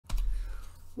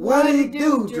What it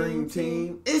do, Dream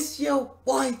Team? It's your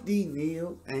boy D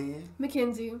Neil and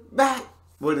Mackenzie back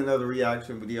with another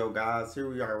reaction video, guys. Here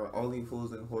we are with Only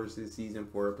Fools and Horses season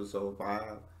 4 episode 5.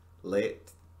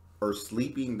 Let or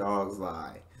Sleeping Dogs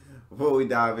Lie. Before we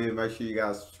dive in, make sure you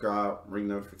guys subscribe, ring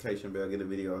the notification bell, give the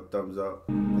video a thumbs up.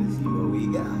 Let's see what we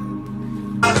got.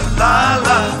 La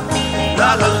la la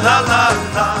la la la la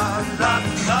la la.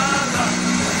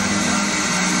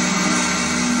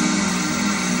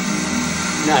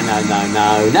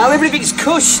 No, everything's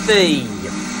cushy.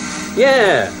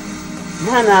 Yeah.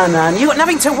 No. You got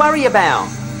nothing to worry about.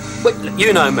 But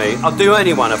you know me, I'll do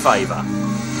anyone a favour.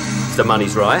 If the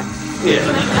money's right. Yeah.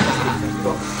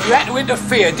 You had to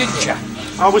interfere, didn't you?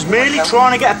 I was merely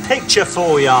trying to get a picture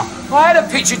for you. I had a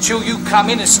picture till you come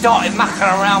in and started mucking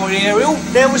around with the aerial.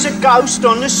 There was a ghost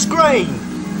on the screen.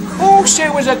 Of course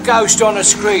there was a ghost on the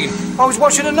screen. I was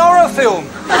watching an horror film.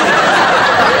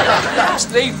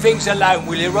 Just leave things alone,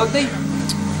 will you, Rodney?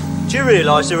 Do you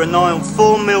realise there are nigh on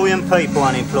 4 million people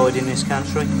unemployed in this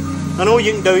country? And all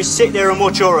you can do is sit there and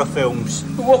watch horror films.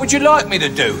 But what would you like me to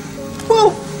do?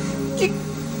 Well, you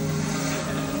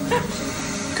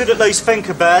could at least think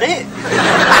about it.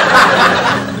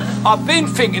 I've been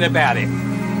thinking about it.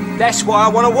 That's why I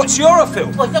want to watch the horror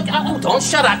film. Oh, look, hold on,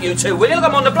 shut up you two, will you? Look,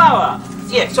 I'm on the blower.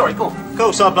 Yeah, sorry, go on. Of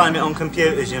course I blame it on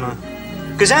computers, you know.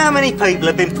 Because how many people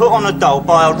have been put on a dole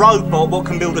by a robot what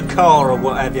can build a car or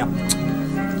what have you?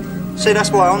 See,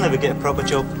 that's why I'll never get a proper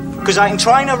job. Because they can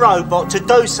train a robot to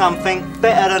do something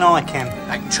better than I can.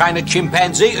 I can train a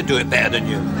chimpanzee to do it better than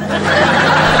you.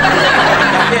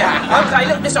 Yeah, okay,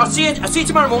 look, listen, I'll see you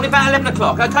tomorrow morning about 11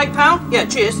 o'clock, okay, pal? Yeah,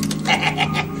 cheers. That's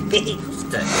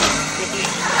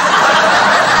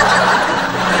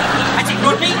it,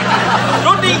 Rodney,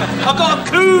 I've got a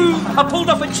coup. I pulled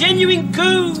off a genuine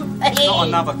coup. Not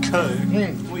another coup.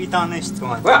 What have you done this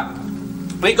time? Well,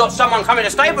 we got someone coming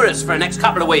to stay with us for the next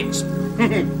couple of weeks.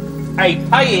 A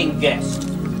paying guest.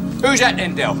 Who's that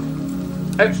then, Del?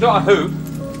 It's not a who,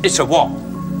 it's a what.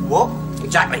 What?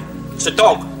 Exactly, it's a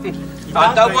dog.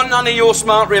 I don't want none of your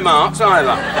smart remarks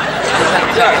either.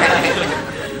 So,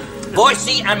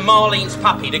 Boise and Marlene's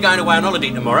puppy, they're going away on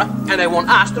holiday tomorrow, and they want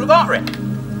us to look after it.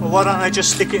 Well, why don't they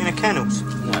just stick it in the kennels?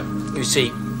 No, you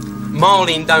see,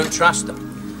 Marlene don't trust them.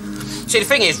 See, the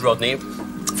thing is, Rodney,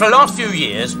 for the last few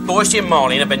years, Boise and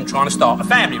Marlene have been trying to start a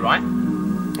family, right?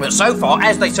 But so far,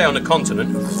 as they say on the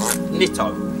continent,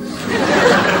 nitto.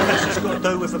 What's this got to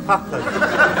do with the puppy?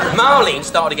 Marlene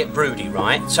started to get broody,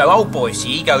 right? So old Boise,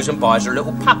 he goes and buys her a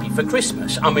little puppy for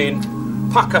Christmas. I mean,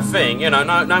 pucker thing, you know,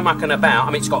 no mucking about.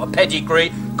 I mean, it's got a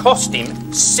pedigree, cost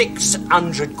him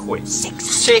 600 quid.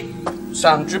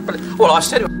 600. Well, I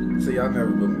said... See, I've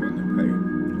never been willing to pay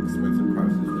expensive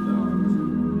prices for dogs.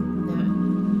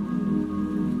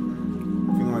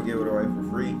 If you want to give it away for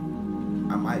free,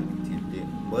 I might be tempted,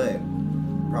 but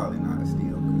probably not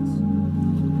still,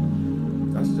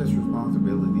 because that's just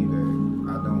responsibility that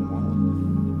I don't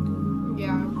want.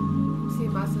 Yeah. See,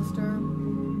 my sister,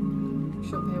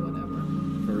 she'll pay whatever.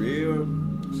 For real?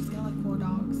 She's got like 4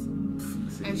 dogs.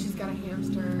 And she's got a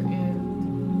hamster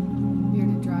and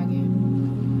bearded dragon.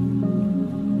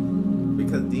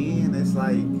 Because then it's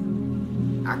like,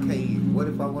 I can't, what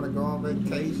if I want to go on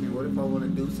vacation? What if I want to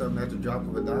do something at the drop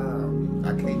of a dime?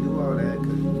 I can't do all that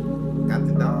because I got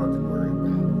the dog to worry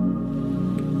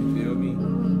about. You feel me?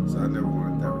 So I never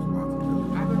wanted that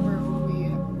responsibility. I remember when we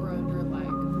were under,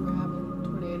 like, we were having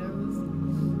tornadoes,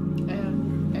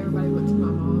 and everybody went to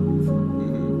my mom's,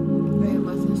 and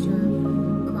my sister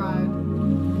cried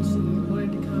because she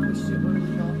wanted to come, but she didn't want to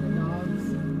leave all her dogs,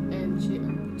 and she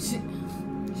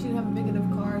didn't have a big enough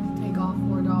car to take all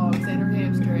 4 dogs, and her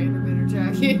hamster, and her bitter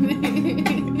jacket.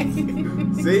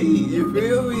 See, you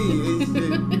feel me? It's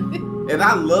just, and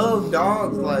I love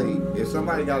dogs. Like, if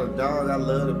somebody got a dog, I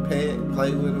love to pet,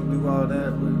 play with them, do all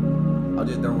that. But I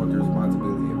just don't want the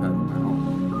responsibility of having my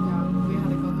own. Yeah, we had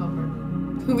to go help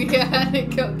her. We had to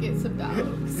go get some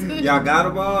dogs. Y'all got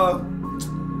them all?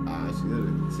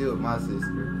 She was my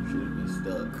sister. Should have been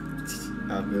stuck.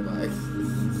 I'd be like...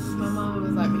 My mom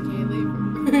was like, we can't leave her.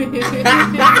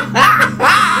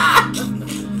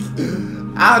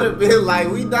 I'd have been like,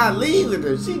 we not leaving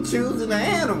her. She choosing the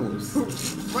animals.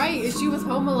 Right, and she was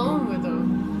home alone with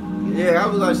them. Yeah, I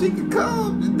was like, she can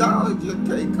come. The dog just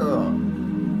can't come.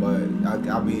 But,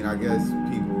 I mean, I guess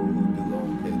people who do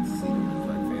own pets see them as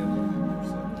like family members.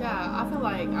 So. Yeah, I feel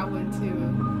like I would too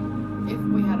if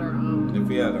we had our own. If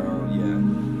we had our own,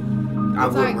 yeah. I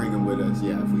would like, bring them with us,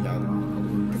 yeah, if we had our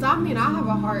own. Because I mean, I have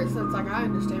a heart, so it's like I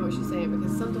understand what she's saying,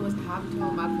 because if something was to happen to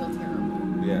him, I'd feel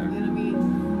terrible. Yeah. You know what I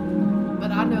mean?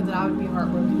 But I know that I would be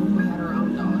heartbroken if we had our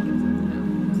own dog and something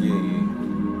else. Yeah.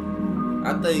 I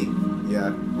I think, yeah,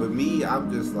 with me,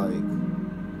 I'm just like,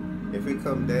 if it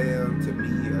come down to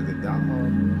me as a dog,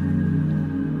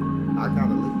 I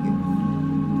gotta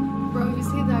live. Bro, you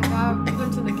see that guy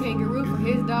punching the kangaroo for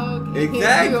his dog?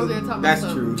 Exactly. That's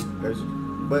true. That's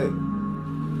true. But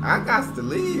I got to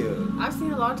live. I've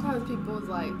seen a lot of times people's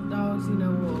like dogs, you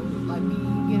know, will like me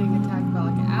getting attacked by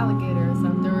like an alligator or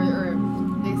something, or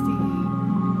they see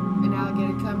an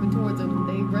alligator coming towards them, and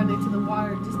they run into the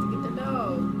water just to get their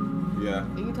dog. Yeah.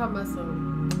 And you talking about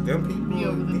some Them people be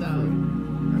over the dog.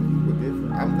 Them people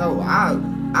different.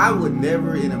 I would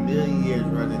never in a million years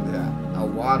run into a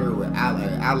water with an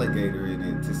alligator in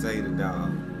it to save the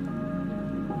dog.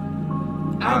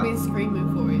 I've been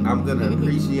screaming for it. I'm gonna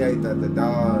appreciate that the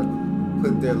dog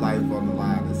put their life on the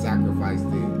line and sacrificed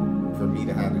it for me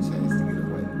to have a chance to get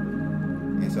away.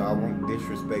 And so I won't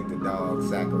disrespect the dog's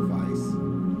sacrifice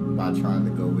by trying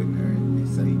to go in there and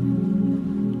save it.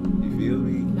 You feel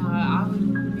me? Nah, I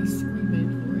would be screaming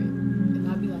for it. And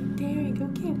I'd be like, Darren, go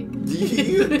get it.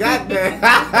 You got that?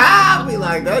 I'll be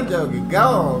like, that joke is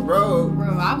gone, bro.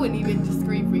 Bro, I wouldn't even just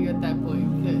scream for you at that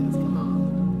point because, come on.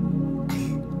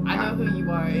 I know who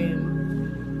you are,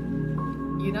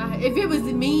 and you know, if it was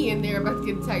me and they're about to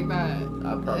get attacked by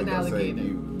an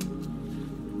alligator.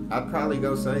 I'd probably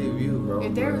go save you, bro.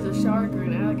 If there was a shark or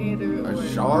an alligator a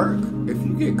shark, if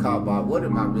you get caught by, what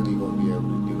am I really gonna be able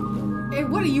to do, bro?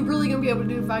 And what are you really gonna be able to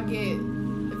do if I'm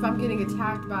getting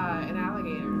attacked by an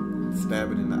alligator?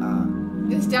 Stab it in the eye.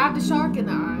 Just stab the shark in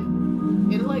the eye.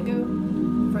 It'll let go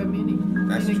for a minute,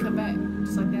 That's and then true. come back,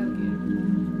 just like the alligator.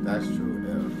 That's true,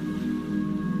 yeah.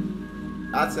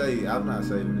 I tell you, I'm not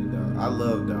saving the dog. I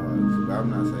love dogs, but I'm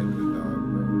not saving the dog,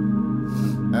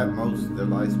 bro. At most, the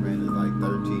lifespan is like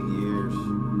 13 years,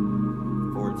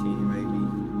 14 maybe,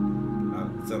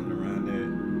 something around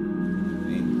there.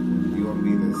 And you want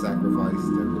me to sacrifice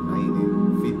the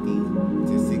remaining 50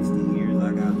 to 60 years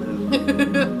I got left?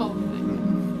 Oh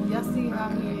man, y'all see how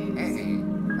he is?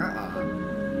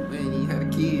 Man, he had a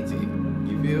kid, G.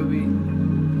 You feel me?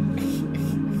 He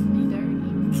dirty.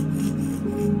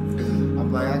 I'm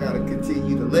like, I gotta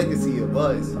continue the legacy of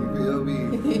us. You feel me?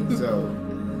 So,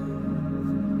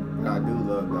 but I do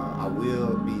love dog. I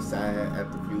will be sad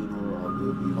at the funeral. I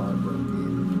will be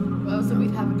heartbroken. Well, so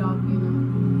we'd have a dog funeral.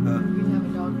 Huh? We'd have a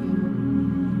dog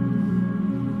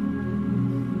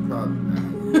Probably not.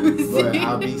 But funeral.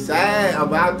 I'll be sad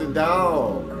about the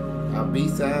dog. I'll be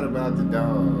sad about the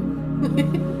dog.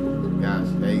 Gosh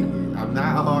dang it. I'm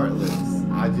not heartless.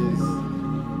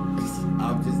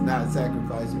 I'm just not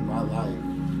sacrificing my life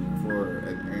for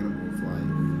an animal's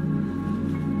life.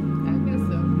 I guess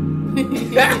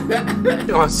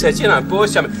so. I said, you know,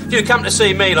 boys, if you come to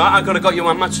see me, like, I could have got you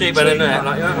one much cheaper than that.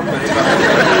 Like,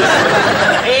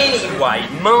 anyway,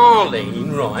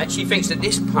 Marlene, right, she thinks that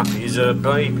this puppy is her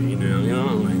baby now, you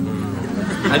know what I mean?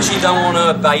 And she don't want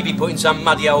her baby put in some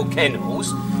muddy old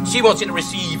kennels. She wants it to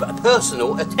receive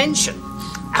personal attention.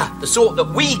 The sort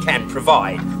that we can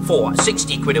provide for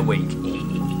 60 quid a week.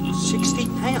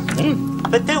 £60?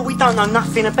 But Del, we don't know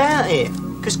nothing about it.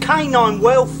 Because canine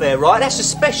welfare, right, that's a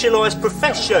specialised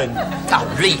profession.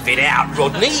 Oh, leave it out,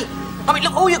 Rodney. I mean,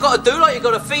 look, all you got to do, like, you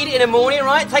got to feed it in the morning,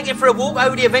 right? Take it for a walk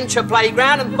over the adventure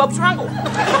playground, and Bob's your uncle.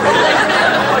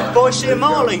 Like Boise and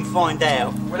Marlene find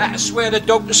out. We'll have to swear the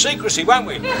dog to secrecy, won't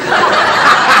we?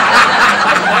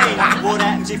 What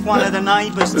happens if one of the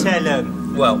neighbours tell them?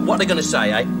 Well, what are they going to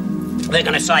say, eh? They're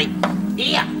going to say,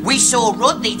 "Here, we saw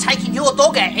Rodney taking your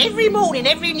dog out every morning,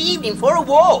 every evening for a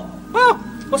walk." Well,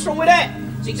 what's wrong with that?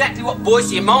 It's exactly what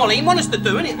Boise and Marlene want us to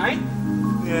do, isn't it, eh?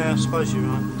 Yeah, I suppose you're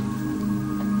right.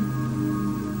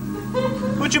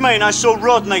 What do you mean I saw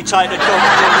Rodney take the dog?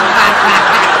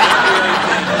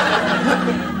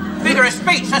 Figure of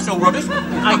speech, that's all, Rodders.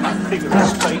 Ain't no figure of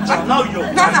speech. I know you're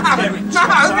No,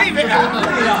 leave it out.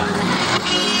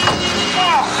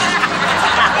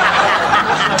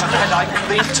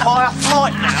 The entire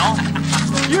flight now?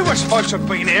 You were supposed to have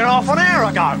been here half an hour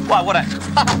ago. What?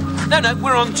 No,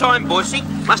 we're on time, Boise.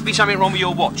 Must be something wrong with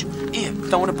your watch. Here,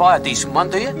 don't want to buy a decent one,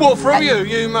 do you? What, from you?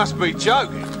 You must be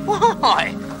joking.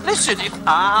 Why? Listen, if...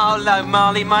 Oh, hello,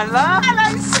 Marley, my love.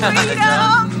 Hello,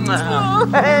 sweetheart.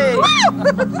 Hey.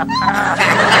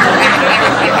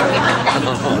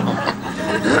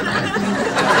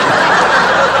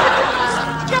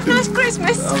 Did you have a nice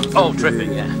Christmas? Oh, terrific,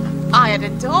 yeah. I had a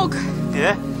dog.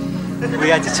 Yeah? We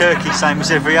had the turkey, same as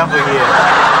every other year.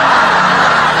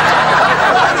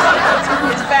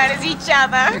 As bad as each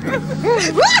other.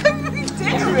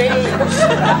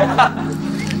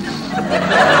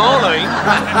 Marlene,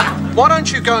 why don't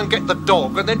you go and get the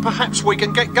dog and then perhaps we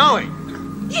can get going?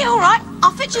 Yeah, all right.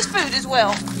 I'll fetch his food as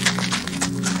well.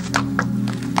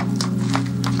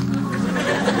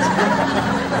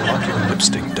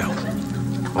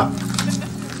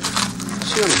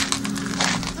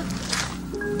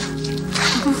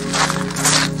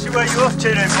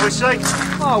 shall we say?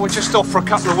 Oh, we're just off for a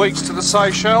couple of weeks to the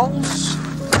Seychelles.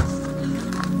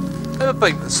 Ever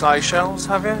been to the Seychelles,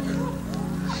 have you?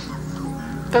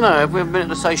 Don't know, have we ever been to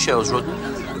the Seychelles, Rodney?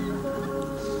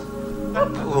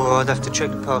 Oh, I'd have to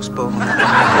check the passport.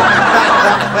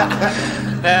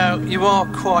 Now, you are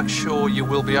quite sure you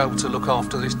will be able to look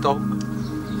after this dog?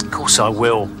 Of course I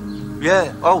will.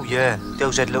 Yeah, oh yeah.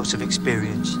 Dell's had lots of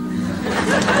experience.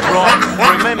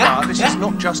 Right, remember, this is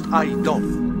not just a dog.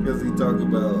 Because he talking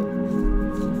about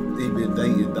he been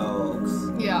dating dogs.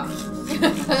 Yeah.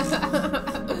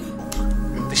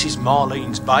 This is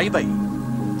Marlene's baby.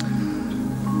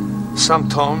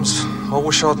 Sometimes I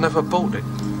wish I'd never bought it.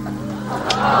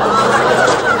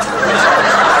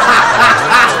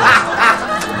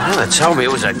 Oh, they told me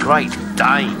it was a Great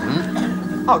Dane.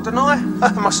 Oh, didn't I?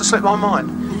 That must have slipped my mind.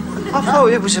 I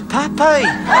thought it was a puppy.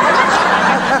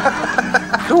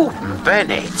 Gordon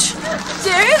Bennett.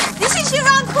 Duke, this is your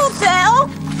Uncle Dell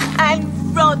and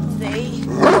Rodney.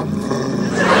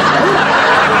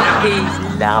 He's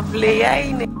lovely,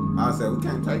 ain't he? I said, we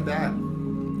can't take that.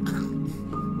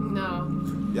 No.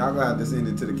 Y'all gonna have to send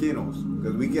it to the kennels.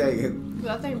 Because we can't.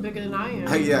 That thing bigger than I am.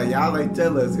 Yeah, y'all ain't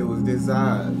tell us it was this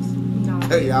size. No.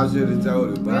 Y'all should have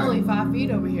told us. We're only 5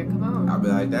 feet over here. Come on. I'll be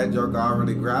like, that joke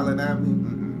already growling at me?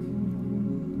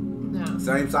 No.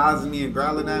 Same size as me and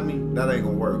growling at me? That ain't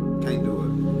gonna work. Can't do it.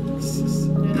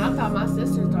 And I thought my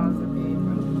sister's dogs were big,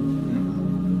 bro.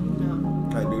 No.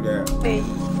 Can't do that.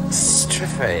 It's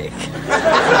terrific.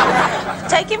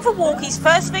 Take him for walkies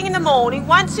first thing in the morning,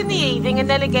 once in the evening, and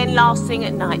then again last thing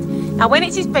at night. Now, when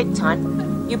it's his bedtime,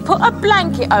 you put a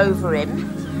blanket over him,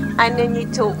 and then you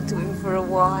talk to him for a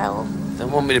while.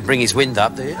 Don't want me to bring his wind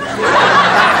up, do you?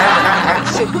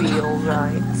 Should be all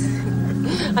right.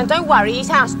 And don't worry, he's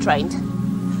house trained.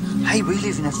 Hey, we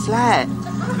live in a flat.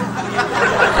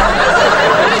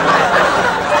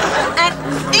 And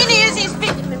in here's his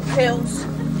vitamin pills.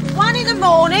 One in the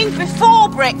morning, before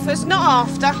breakfast, not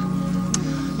after.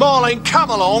 Marlene, come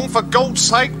along, for God's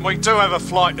sake. We do have a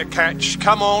flight to catch.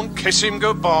 Come on, kiss him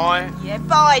goodbye. Yeah,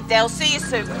 bye, Del. See you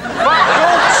soon. For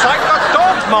God's sake, the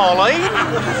dog, Marlene.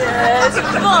 Yes,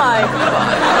 bye.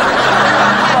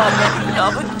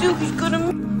 Bye, but Dukey's gonna...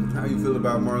 How you feel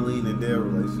about Marlene and Dale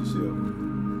relationship?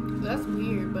 That's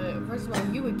weird, but first of all,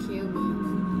 you would kill me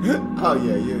Oh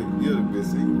yeah, you're the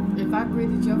best eagle. if I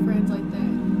greeted your friends like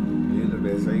that. You're the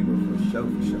best eagle for sure,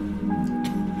 for sure.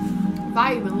 If I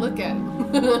even look at him.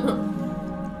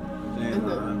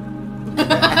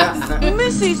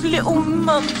 Miss his little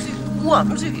mumsy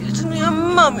wumsy, isn't he? Her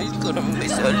mummy's gonna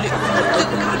miss her little...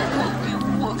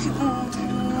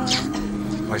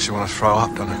 Makes you want to throw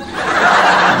up, doesn't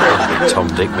it? Tom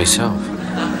Dick myself.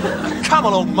 Come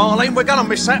along, Marlene, we're going to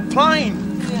miss that plane.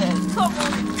 Yeah, come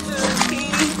on, Dukey.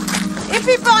 If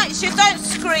he bites you, don't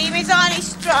scream, he's only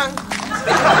strung.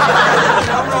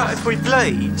 All right, if we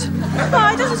bleed. Oh,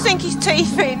 he doesn't sink his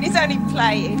teeth in, he's only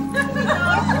playing. Boy.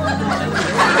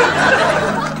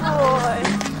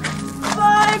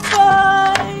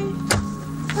 Bye-bye.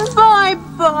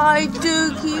 Bye-bye,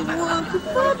 Dukey.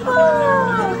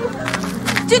 Bye-bye.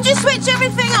 Did you switch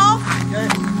everything off?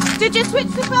 Yes. Did you switch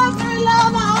the burglar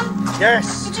alarm on?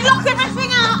 Yes. Did you lock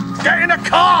everything up? Get in the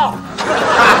car!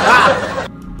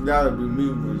 Gotta be me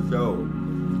for sure.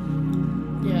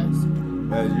 Yes.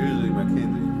 That's usually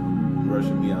Mackenzie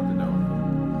rushing me out the door.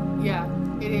 Yeah,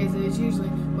 it is. It's usually,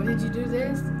 well, did you do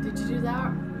this? Did you do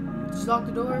that? Did you lock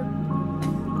the door?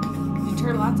 Did you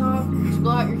turn the lights off? Did you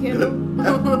blow out your candle?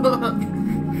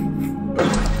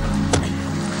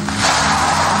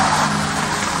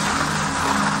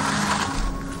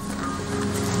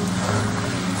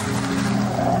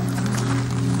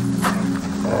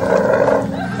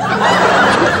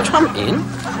 Come in.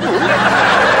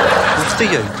 What's to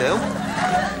you, Del?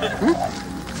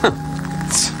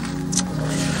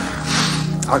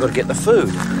 I got to get the food.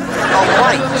 Oh,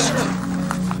 wait.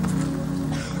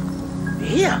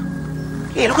 Here,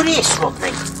 look at this, Rodney.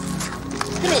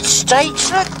 Isn't it steaks,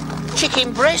 look?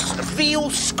 Chicken breast, veal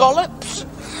scallops.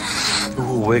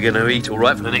 Oh, we're going to eat all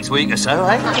right for the next week or so,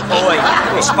 eh? Oi,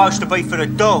 it's supposed to be for the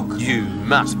dog. You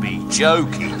must be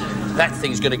joking. That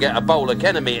thing's going to get a bowl of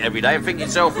Kenner meat every day and think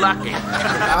itself lucky.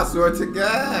 I swear to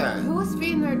God. Who was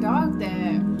feeding their dog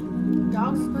that?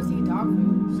 Dogs are supposed to eat dog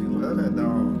food. She love that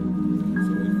dog.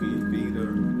 So we feed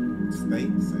her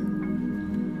steaks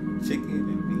and chicken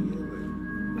and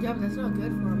veal. Yeah, but that's not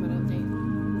good for them, I don't think.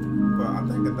 But I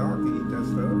think a dog can eat that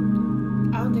stuff.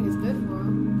 I don't think it's good for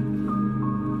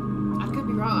them. I could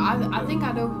be wrong. I think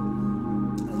I know.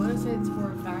 I want to say it's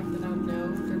for a fact that I know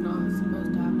they're not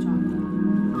supposed to have chocolate.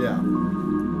 Yeah.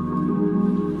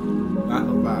 Not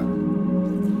a fact.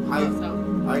 I think so.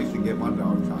 I I used to get my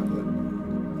dog chocolate.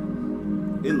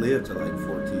 It lived to like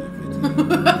 14,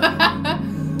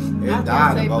 15. It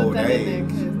died of old age.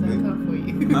 They'll come for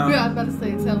you. I was about to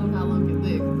say, tell them how long it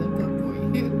lived, because they'll come for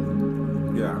you.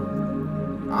 Yeah.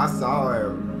 I saw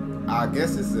it. I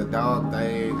guess it's a dog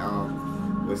thing.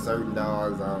 With certain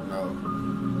dogs, I don't know.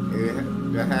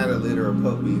 It had a litter of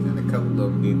puppies, and a couple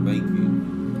of them didn't make it.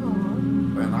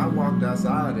 And I walked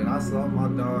outside, and I saw my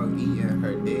dog eating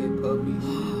her dead puppies.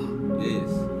 Yes.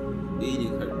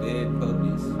 Eating her dead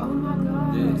puppies. Oh my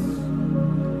god. Yes.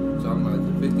 So I'm like,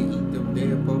 if it can eat them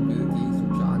dead puppies, it can eat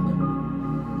some chocolate.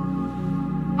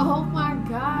 Oh my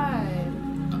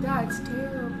god. That's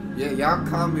terrible. Yeah, y'all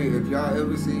comment if y'all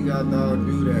ever seen y'all dog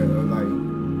do that, or like,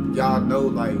 y'all know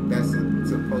like that's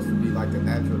supposed to be like a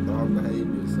natural dog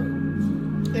behavior. So.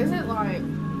 Is it like,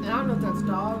 and I don't know if that's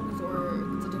dogs or if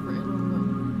it's a different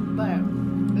animal, but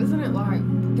isn't it like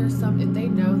there's some, if they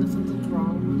know that something's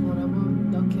wrong with one of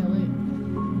them, they'll kill it?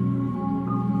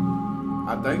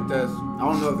 I think that's, I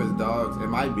don't know if it's dogs, it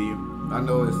might be. I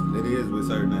know it is with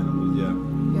certain animals, yeah.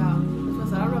 Yeah,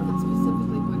 I don't know if it's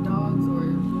specifically with dogs or...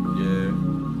 Yeah.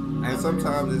 And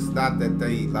sometimes it's not that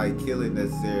they like kill it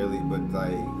necessarily, but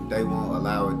like they won't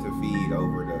allow it to feed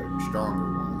over the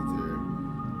stronger ones. Or,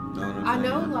 you know what I'm I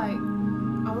know, saying? like,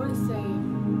 I want to say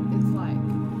it's like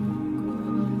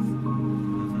gorillas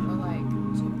or like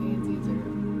chimpanzees or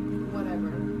whatever.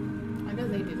 I know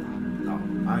they do that. No,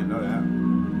 I didn't know that.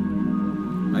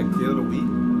 Like kill the weak.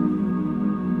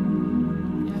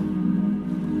 Yeah.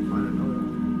 I didn't know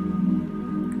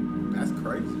that. That's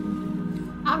crazy.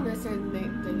 I don't necessarily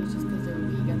think it's just because they're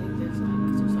weak. I think there's like,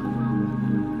 because there's something wrong with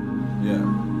them. Yeah.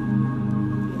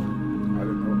 You know? I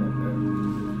didn't know about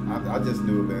that. I just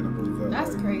knew of animals.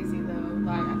 That's like, crazy though.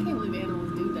 Like, I can't believe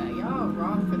animals do that. Y'all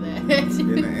wrong for that.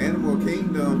 In the animal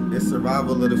kingdom, it's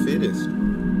survival of the fittest. I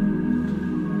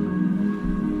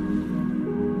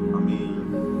mean,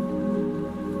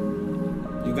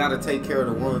 you gotta take care of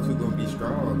the ones who gonna be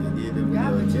strong and get them.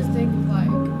 Yeah, but just think of like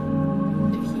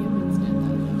if humans did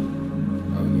that though.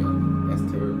 Oh yeah, that's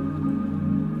terrible.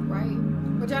 Right?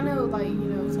 Which I know, like, you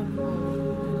know, some people do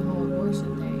the whole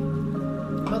abortion thing.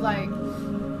 But like,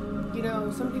 you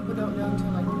know, some people don't know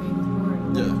until like the baby's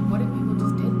born. Yeah. What if people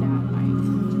just did that? Like,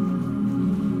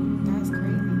 that's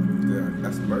crazy. Yeah,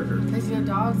 that's murder. Because, you know,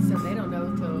 dogs and stuff, they don't know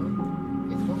until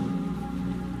it's born.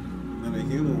 In the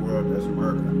human world, that's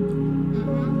murder.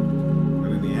 Mm-hmm.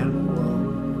 But in the animal world,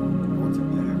 once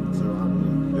again, so I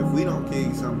mean, if we don't kill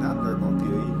you, something out there gonna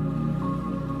kill you.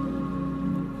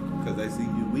 Because they see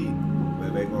you weak. But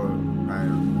they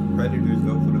gonna, predators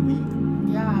go for the weak.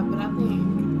 Yeah, but I think,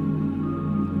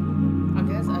 I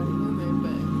guess as a human,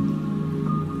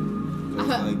 So it's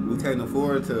like, we can't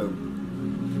afford to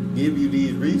give you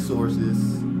these resources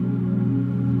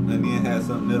and then have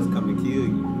something else come and kill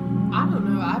you. I don't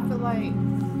know. I feel like,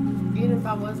 even if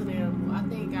I was an animal, I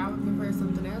think I would prefer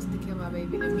something else to kill my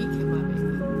baby than me kill my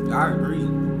baby. I agree.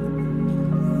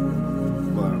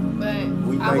 But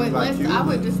we I think would like humans. I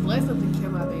would just let something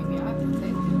kill my baby. I'd protect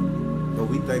it. But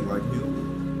we think like humans.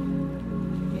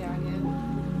 Yeah, I guess.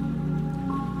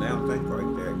 They don't think like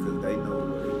that because they know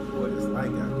what it's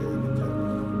like out there in the jungle.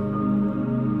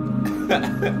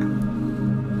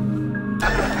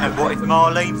 And what if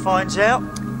Marlene finds out?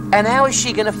 And how is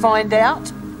she going to find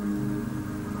out?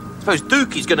 Suppose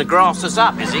Dukey's going to grass us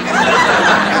up, is he? Come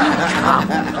on,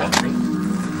 Rodney.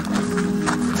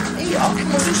 Here, come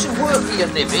on, do some work for your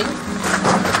living.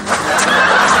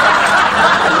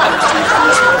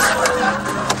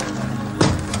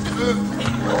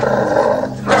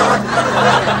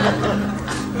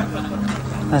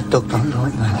 That dog don't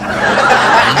like that.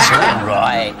 He's all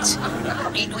right.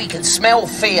 We can smell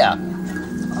fear.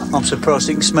 I'm surprised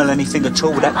he can smell anything at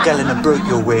all with that gallon of brute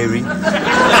you're wearing.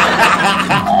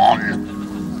 Come on.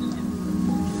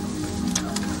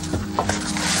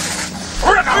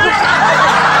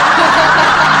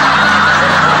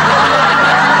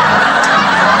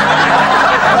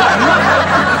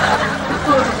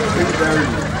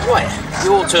 Right,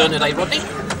 your turn today, Rodney.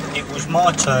 It was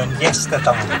my turn yesterday.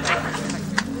 Go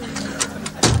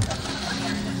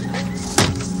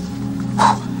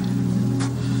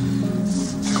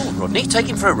on, Rodney, take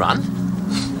him for a run.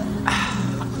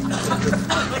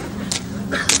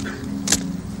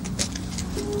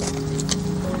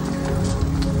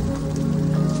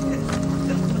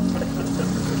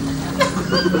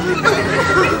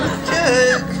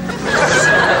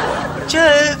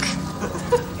 Duke!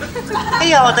 Here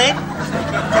you are then.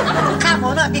 Come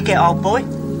on, up you get, old boy.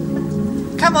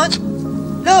 Come on.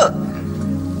 Look.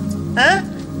 Huh?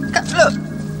 Look.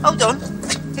 Hold on.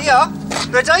 Here you are.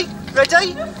 Ready? Ready?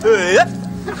 Yeah.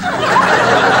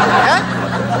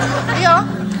 Yeah.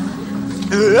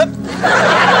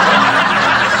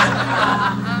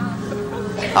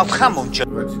 Oh, come on, Joe.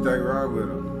 What you think wrong with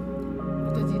him?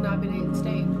 Does he not been eating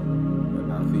steak? They're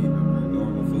not feeding him his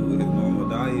normal food, his normal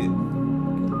diet.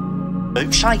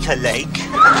 Shake a leg.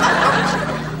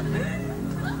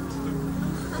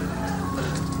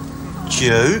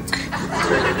 Duke.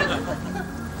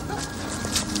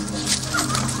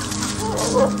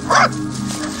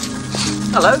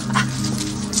 Hello.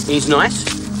 He's nice.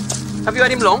 Have you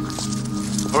had him long?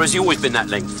 Or has he always been that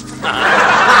length?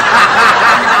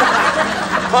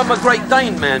 I'm a Great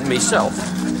Dane man myself.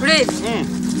 Really?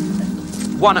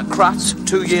 One at Crutts,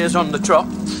 2 years on the trot.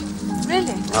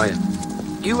 Really? Oh, yeah.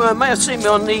 You may have seen me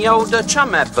on the old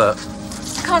Chum advert.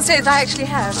 I can't say that I actually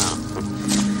have.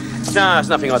 No, there's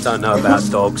nothing I don't know about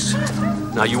dogs.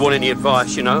 Now, you want any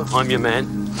advice, you know, I'm your man.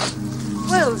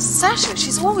 Well, Sasha,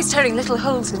 she's always tearing little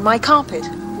holes in my carpet.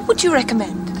 What would you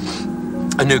recommend?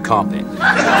 A new carpet.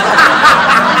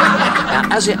 Now,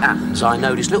 as it happens, I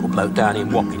know this little bloke down in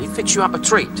Wapping. He'd fix you up a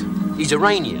treat. He's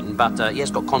Iranian, but he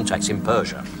has got contacts in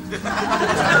Persia.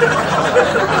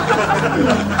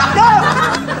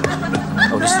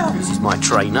 Oh, this is my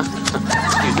trainer.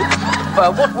 Excuse me.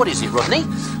 What is it, Rodney?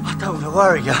 I don't want to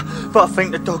worry you, but I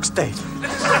think the dog's dead.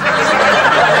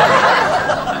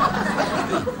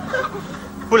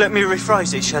 Well, let me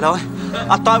rephrase it, shall I?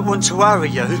 I don't want to worry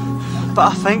you,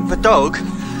 but I think the dog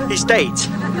is dead.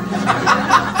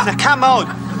 Now, come on.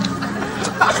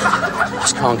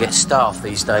 Just can't get staff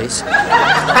these days. What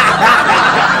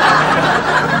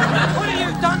have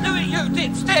you done to it, you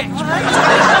dipstick?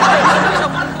 It's a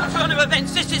wonderful turn of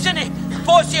events, this, isn't it?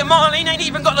 Boise and Marlene ain't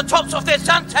even got the tops off their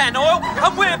suntan oil,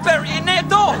 and we're burying their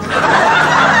dog.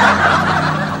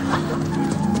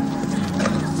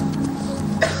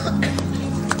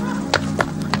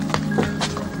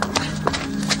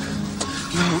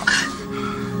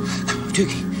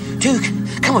 Duke,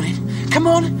 come on in. Come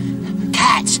on.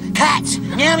 Cats,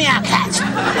 meow meow cats.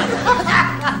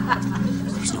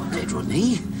 He's not dead,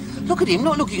 Rodney. Look at him,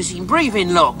 look, you can see him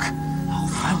breathing, look. Oh,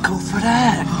 thank God for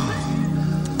that.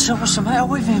 So what's the matter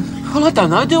with him? Well, I don't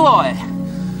know, do I?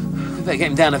 We better get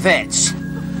him down to vets.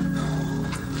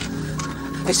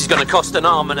 This is going to cost an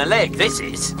arm and a leg, this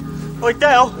is. Oi,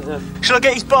 Dale, shall I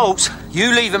get his balls?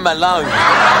 You leave him alone.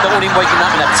 Don't want him waking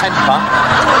up in a temper.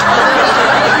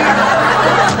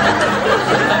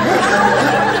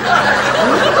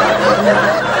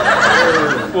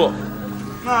 What?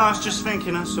 No, I was just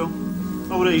thinking, that's all.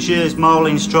 All these years,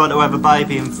 Marlene's tried to have a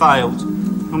baby and failed.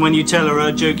 And when you tell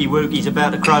her Joogie Woogie's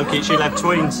about to croak it, she'll have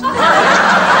twins. He's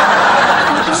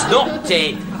not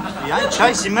dead. He ain't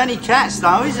chasing many cats,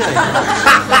 though, is he?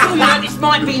 Oh, you know, this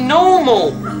might be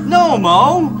normal.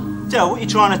 Normal? Del, what are you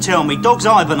trying to tell me? Dogs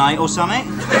hibernate or something?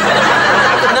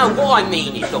 No, what I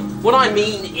mean is, look, what I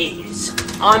mean is,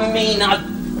 I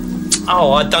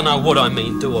don't know what I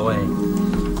mean, do I?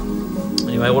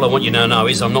 Anyway, all I want you to know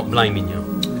is I'm not blaming you.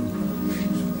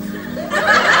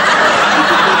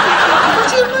 What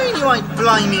do you mean you ain't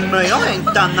blaming me? I ain't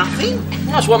done nothing.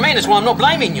 That's what I mean, that's why I'm not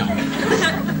blaming you.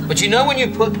 But you know when you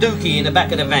put Dookie in the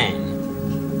back of the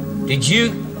van, did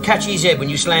you catch his head when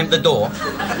you slammed the door?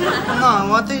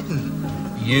 No, I didn't.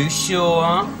 You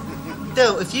sure?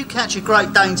 Del, if you catch a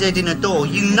Great Dane's head in a door,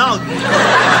 you know.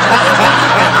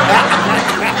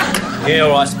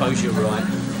 Yeah, I suppose you're right.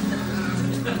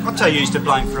 I'll tell you who's to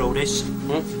blame for all this.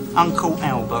 Uncle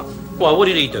Albert. Well, what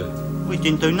did he do? Well, he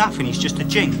didn't do nothing, he's just a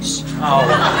jinx. Oh,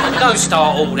 don't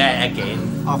start all that again.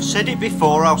 I've said it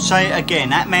before, I'll say it again.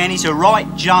 That man is a right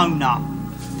Jonah.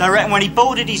 They reckon when he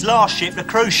boarded his last ship, the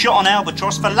crew shot on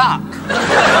Albatross for luck.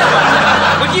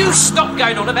 Will you stop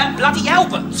going on about bloody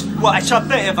Albert? Well, it's a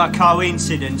bit of a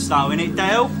coincidence, though, isn't it,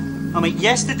 Dale? I mean,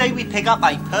 yesterday we pick up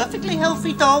a perfectly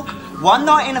healthy dog, one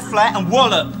night in a flat, and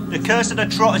wallop, the curse of the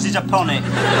trotters is upon it.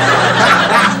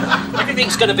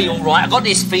 Everything's going to be all right. I've got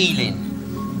this feeling.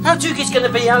 Now, Dookie's going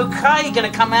to be okay. He's going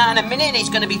to come out in a minute and he's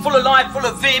going to be full of life, full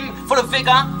of vim, full of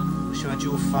vigour. Wish I had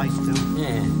your faith, Dale.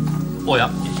 Yeah. Oi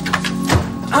up.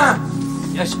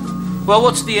 Yes. Well,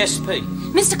 what's the SP?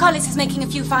 Mr. Collis is making a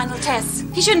few final tests.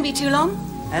 He shouldn't be too long.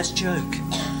 That's Duke.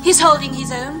 He's holding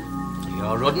his own.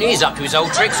 Yeah, Rodney, he's up to his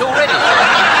old tricks already. No,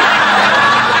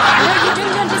 you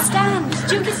don't understand.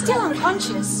 Duke is still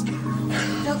unconscious.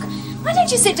 Look, why don't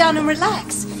you sit down and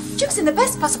relax? Duke's in the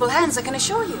best possible hands, I can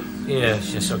assure you.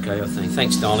 Yes, okay, I think.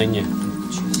 Thanks, darling, yeah.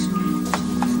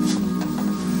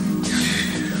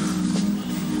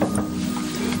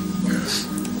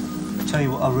 Tell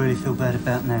you what I really feel bad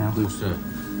about now. What's that?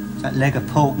 That leg of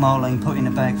pork Marlene put in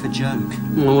the bag for Duke.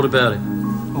 Well, what about it?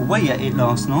 Well, we ate it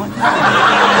last night.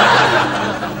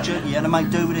 Duke had to make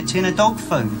do with a tin of dog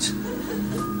food.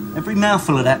 Every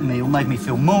mouthful of that meal made me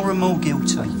feel more and more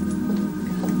guilty.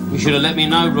 You should have let me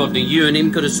know, Rodney. You and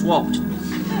him could have swapped.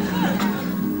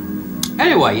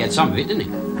 Anyway, he had some of it, didn't he?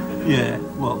 Yeah,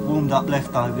 what, warmed up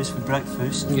leftovers for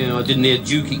breakfast? Yeah, I didn't hear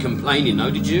Dukey complaining, though,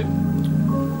 did you?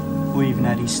 We even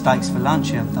had his steaks for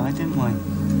lunch the other day, didn't we?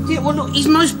 Yeah, well, look, he's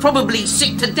most probably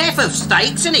sick to death of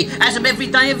steaks, isn't he? As of every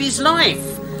day of his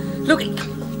life. Look,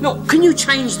 can you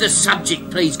change the subject,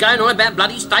 please? Going on about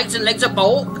bloody steaks and legs of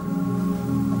pork?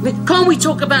 Can't we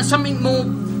talk about something more,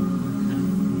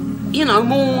 you know,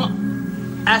 more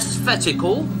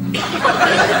aesthetical?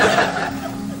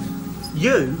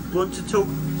 You want to talk?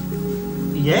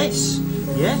 Yes.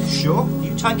 Yeah, sure.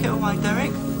 You take it away,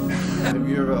 Derek. Have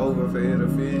you ever overfed a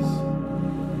fish?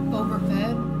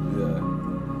 Overfed? Yeah.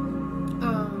 I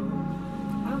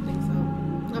don't think so.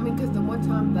 I mean, because the one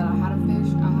time that I had a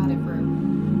fish, I had it for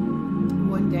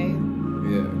one day.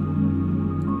 Yeah.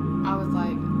 I was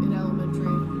like in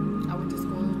elementary. I went to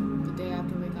school the day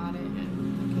after we got it, and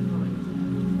I came home.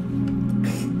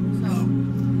 So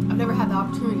I've never had the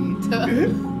opportunity to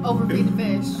overfeed a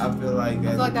fish. I feel like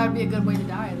that would be a good way to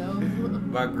die, though.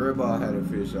 My grandma had a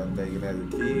fish, I'm thinking, as a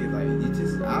kid. Like, you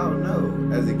just, I don't know.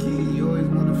 As a kid, you always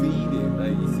want to feed it.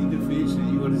 Like, you see the fish and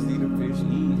you want to see the fish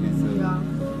eat. And so, yeah.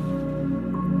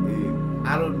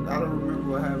 I don't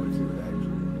remember what happened to it,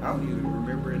 actually. I don't even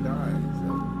remember it dying. So,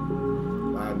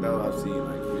 I know I've seen,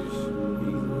 like, fish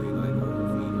easily, like,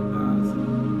 overfeed or die. So.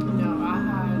 No, I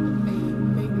had a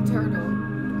baby turtle,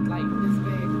 like, this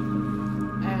big.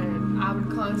 And I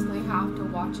would constantly have to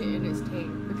watch it in its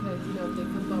tank. Because, you know, if they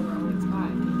flip over on its back,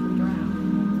 it can drown.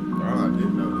 Oh, I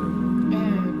didn't know that.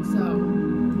 And so,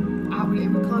 it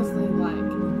would constantly, like,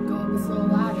 go up this little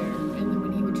ladder, and then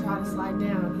when he would try to slide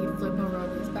down, he'd flip over on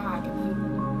his back, and he'd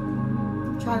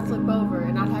try to flip over,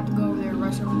 and I'd have to go over there and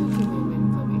rush over to him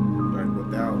and flip him. Like,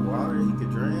 without water, he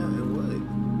could drown? It would.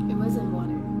 It wasn't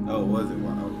water. Oh, was it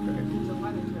water? Okay. It was a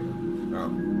water turtle. Oh,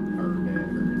 heard that.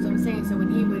 So I'm saying, so when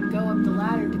he would go up the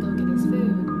ladder to go get his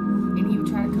food, and he would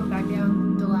try to come back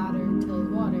down the ladder to his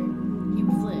water, he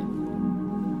would flip.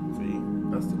 See,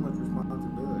 that's too much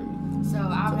responsibility. So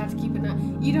I would have to keep it up.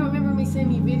 You don't remember me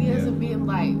sending you videos of being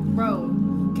like, bro,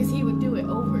 because he would do it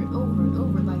over and over and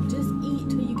over. Like, just eat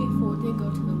till you get full, then go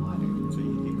to the water.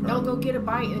 See, Don't go get a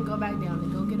bite and go back down.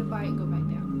 Then go get a bite and go back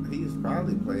down. He's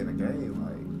probably playing a game.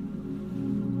 Like,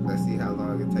 let's see how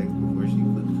long it takes before she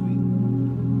flips sweet.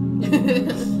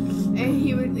 And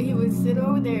he would sit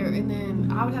over there, and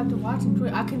then I would have to watch him.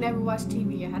 I could never watch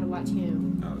TV. I had to watch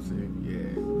him. Oh, see,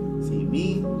 yeah. See,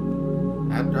 me,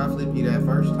 after I flip you that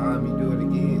first time, you do it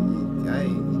again. Hey,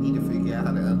 you need to figure out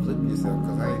how to unflip yourself,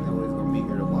 because I ain't always going to be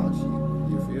here to watch you.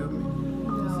 You feel me?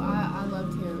 No, I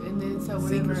loved him. And then, so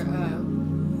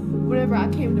whenever I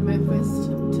came to Memphis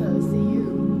to see you,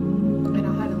 and I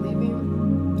had to leave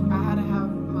him, I had to have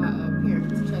my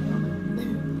parents check on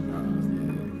him.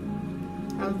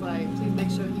 I was like, please make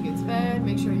sure he gets fed,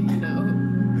 make sure, you know,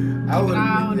 I would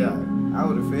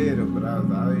have fed him, but I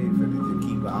ain't finna just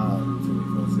keep an eye on him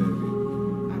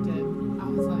 24/7. I did. I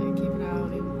was like, keep an eye on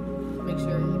him, make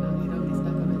sure, you know, he don't get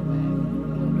stuck on his back,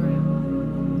 he don't drown.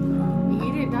 He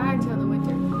didn't die until the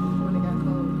winter, when it got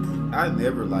cold. I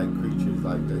never liked creatures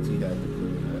like that you had to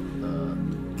put in a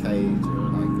cage or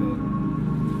like a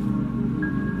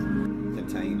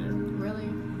container. Really?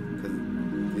 Because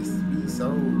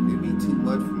it'd be too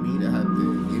much for me to have to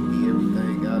empty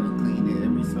everything out and clean it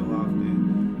every so often.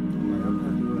 Like, I'm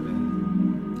not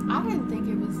doing I didn't think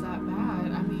it was that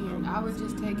bad. I mean, I would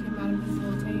just take him out of his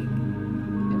little tank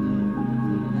and then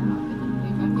clean it out and then put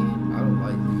it back in. I don't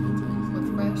like cleaning things. With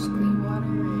fresh, clean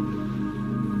water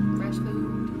and fresh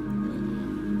food.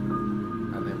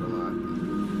 I never liked it.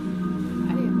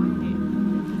 I didn't mind it.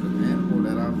 The animal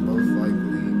that I most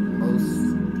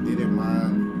didn't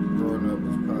mind growing up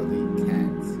was probably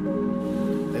cats.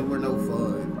 They were no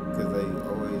fun because they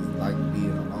always liked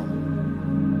being alone.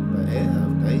 But yeah,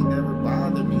 they never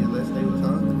bothered me unless they was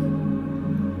hungry.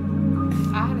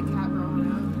 I had a cat growing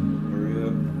up. For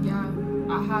real? Yeah,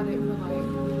 I had it for like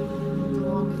the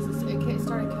longest. It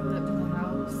started coming up to the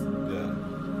house. Yeah.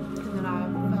 And then I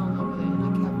fell in love with it and I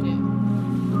kept it.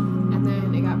 And then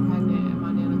it got pregnant and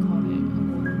my nana called it a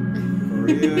whore. For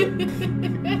real?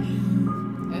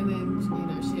 And then, you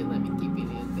know, she didn't let me keep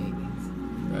any of the babies.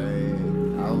 Hey,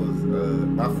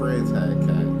 my friends had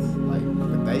cats. Like, but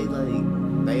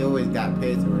they always got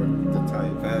pets or the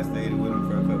type fascinated with them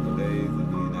for a couple of days, and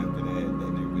then after that, they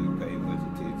didn't really pay much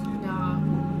attention. Nah,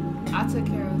 I took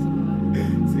care of some of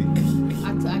them. See?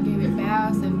 I gave it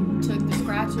baths and took the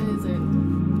scratches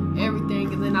and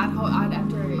everything, and then after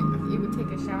it would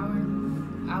take a shower,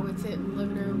 I would sit in the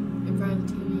living room in front of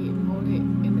the TV and hold it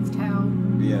in its towel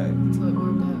Yeah. Until it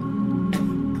warmed up.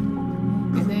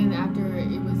 And then after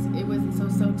it wasn't so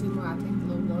soaked anymore, I take the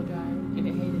little blow dryer, and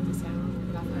it hated the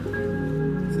sound. But I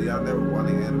thought, See, I never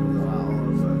wanted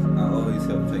animals. I always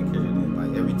help take care of them.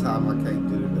 Like every time I came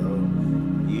through the door,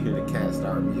 you hear the cat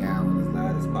start meowing as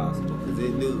loud as possible because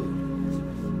it knew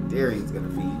Darian's gonna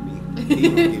feed me. He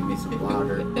gonna give me some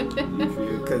water. You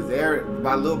feel? Because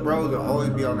my little bros will always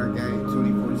be on their game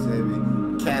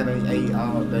 24/7. Cat ain't ate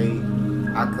all day.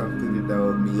 I come through the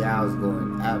door, meows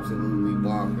going absolutely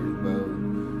bonkers, bro.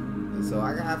 And so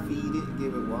I gotta feed it,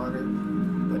 give it water.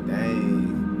 But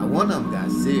dang, one of them got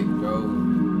sick, bro.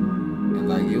 And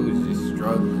like it was just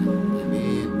struggling. And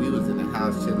then we was in the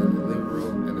house chilling in the living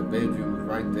room, and the bedroom was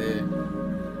right there.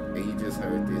 And you just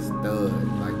heard this thud,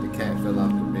 like the cat fell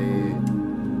off the bed,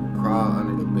 crawled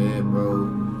under the bed, bro.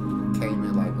 Came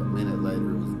in like a minute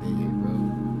later, it was dead, bro.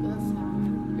 that's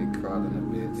sad. It crawled in the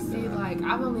bed to See, die. like,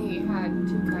 I've only had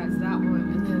 2 cats, that one,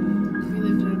 and then we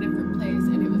lived in a different place,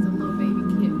 and it was a little baby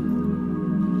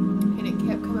kitten. And it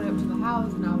kept coming up to the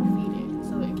house, and I would feed it,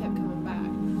 so it kept coming back.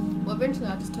 Well, eventually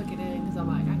I just took it in, because I'm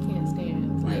like, I can't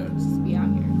stand, like, just to be out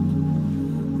here.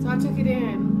 So I took it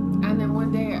in, and then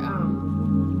one day,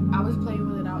 I was playing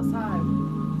with it outside,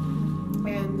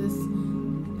 and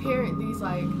these,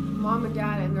 like, mom and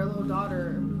dad and their little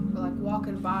daughter were, like,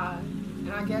 walking by,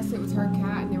 and I guess it was her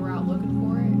cat, and they were out looking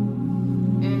for it.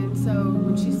 And so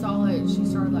when she saw it, she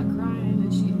started like crying,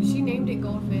 and she named it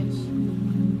Goldfish.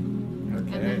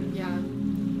 Okay. And then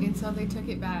and so they took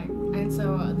it back, and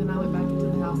so then I went back into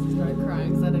the house and started crying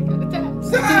because I didn't get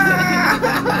attached.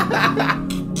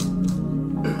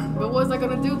 But what was I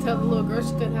gonna do? Tell the little girl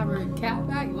she couldn't have her cat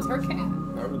back? It was her cat.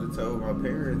 I would have told my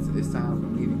parents it's time for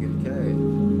me to get a cat.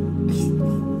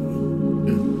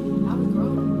 I was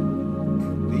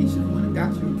grown, You should have went and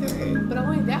got you a cat. but I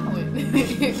wanted that one.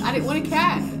 I didn't want a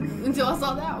cat until I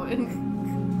saw that one.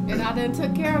 And I done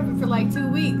took care of it for like 2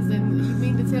 weeks. And you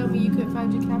mean to tell me you couldn't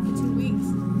find your cat for 2 weeks?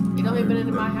 It only been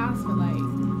in my house for like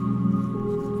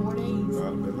 4 days. So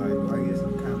I'd be like, do I get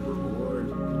some kind of reward?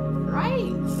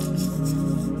 Right.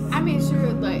 I mean,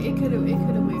 sure, like it could have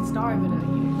went starving out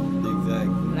here.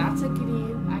 Exactly. But I took it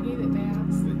in. I gave it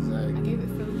baths. Exactly. I gave it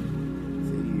food.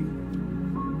 See,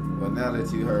 well, now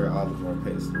that you heard all of our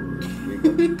pet stories, we're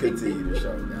going to continue the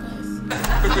show, guys.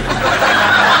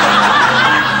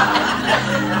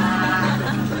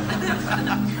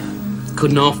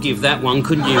 Couldn't half give that one,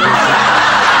 couldn't you?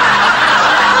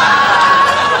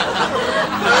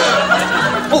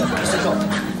 Oh, it's the doc.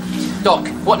 Doc,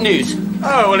 what news?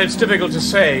 Oh, well, it's difficult to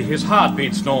say. His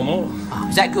heartbeat's normal. Oh,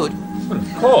 is that good? Well,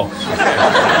 of course.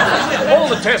 All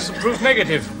the tests have proved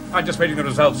negative. I'm just waiting the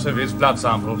results of his blood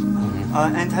samples.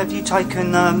 And have you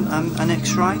taken an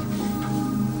X-ray?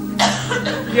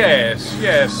 Yes.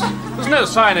 There's no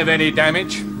sign of any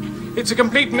damage. It's a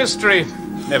complete mystery.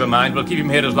 Never mind, we'll keep him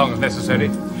here as long as necessary.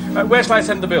 Where shall I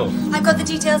send the bill? I've got the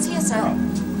details here, sir.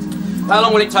 How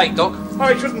long will it take, Doc? Oh,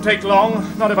 it shouldn't take long.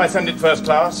 Not if I send it first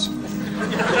class.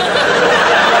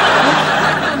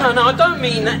 No, I don't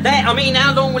mean that. I mean,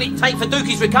 how long will it take for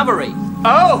Dookie's recovery?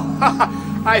 Oh,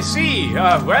 I see.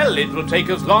 Well, it will take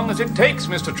as long as it takes,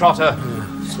 Mr. Trotter.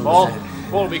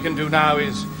 All we can do now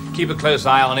is keep a close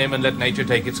eye on him and let nature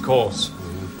take its course.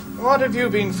 What have you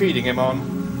been feeding him on?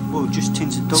 Well, just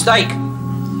tins of dog. Steak.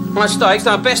 My steaks,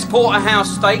 the best porterhouse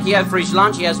steak he had for his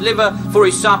lunch. He has liver for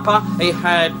his supper. He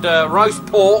had roast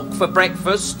pork for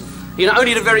breakfast. You know,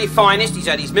 only the very finest. He's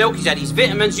had his milk, he's had his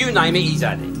vitamins, you name it, he's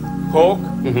had it. Pork?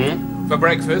 Mm-hmm. For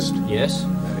breakfast? Yes.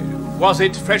 Was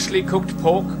it freshly cooked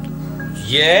pork?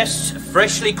 Yes,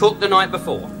 freshly cooked the night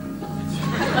before.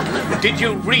 Did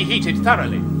you reheat it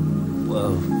thoroughly?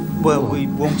 Well, we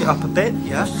warmed it up a bit,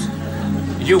 yes.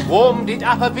 You warmed it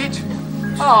up a bit?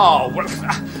 Oh, well,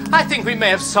 I think we may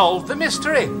have solved the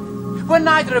mystery. Were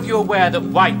neither of you aware that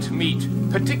white meat,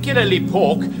 particularly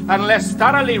pork, unless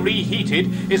thoroughly reheated,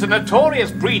 is a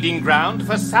notorious breeding ground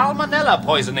for salmonella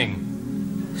poisoning?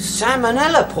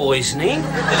 Salmonella poisoning?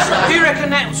 Do you reckon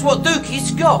that's what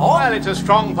Dookie's got? Well, it's a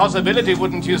strong possibility,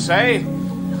 wouldn't you say?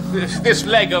 This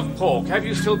leg of pork, have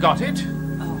you still got it?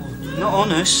 Not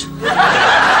on us.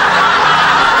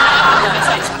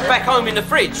 It's back home in the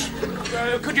fridge.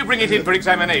 Could you bring it in for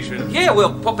examination? Yeah,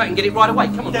 we'll pop back and get it right away.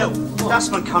 Come on. No,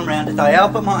 Dustman come round today.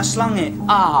 Albert might have slung it.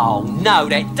 Oh, no,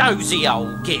 that dozy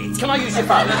old git. Can I use your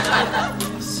phone?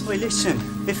 Well, listen,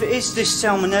 if it is this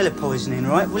salmonella poisoning,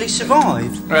 right, will he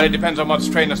survive? Well, it depends on what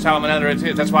strain of salmonella it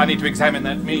is. That's why I need to examine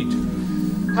that meat.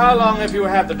 How long have you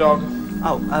had the dog?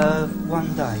 Oh,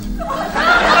 1 day.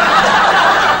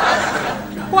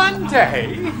 1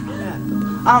 day? Yeah.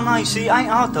 Oh, no, you see, it ain't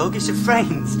our dog, it's a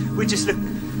friend's. We're just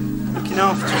looking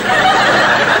after him.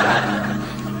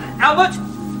 Albert,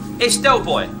 it's Del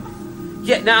Boy.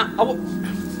 Yeah, now,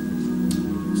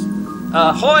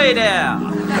 ahoy there.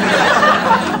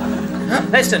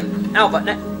 Listen, Albert,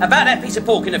 now, about that piece of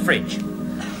pork in the fridge.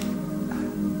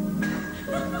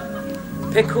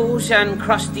 Pickles and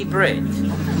crusty bread.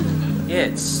 Yeah,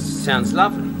 it sounds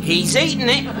lovely. He's eating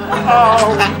it.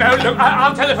 Oh, no, look,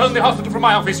 I'll telephone the hospital from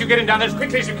my office. You get him down there as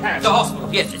quickly as you can. The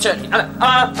hospital, yes, certainly.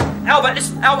 Albert,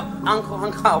 listen, Uncle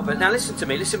Albert, now listen to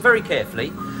me, listen very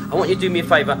carefully. I want you to do me a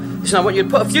favour. Listen, I want you to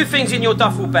put a few things in your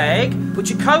duffel bag, put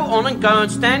your coat on and go and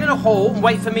stand in a hall and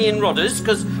wait for me and Rodders,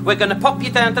 because we're going to pop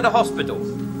you down to the hospital.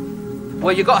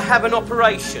 Well, you've got to have an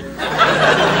operation. No, you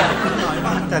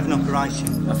don't have to have an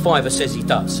operation. A fiver says he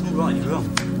does. All right, you're wrong.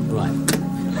 Right.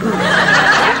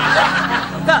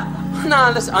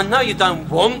 No, listen, I know you don't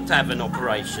want to have an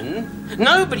operation.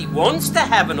 Nobody wants to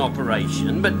have an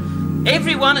operation, but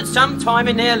everyone at some time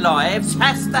in their lives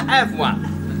has to have one.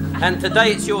 And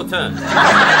today it's your turn. Now,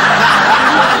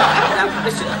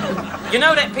 listen, you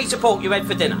know that piece of pork you had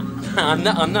for dinner? I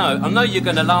know you're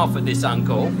going to laugh at this,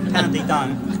 Uncle. Apparently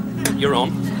don't. You're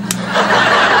on.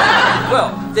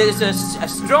 Well, there's a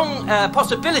strong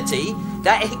possibility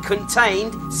that it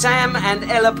contained Sam and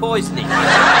Ella poisoning.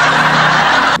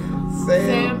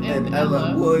 Sam and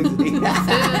Ella poisoning.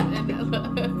 Sam and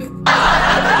Ella.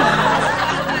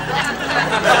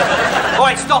 All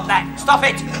right, stop that. Stop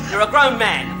it. You're a grown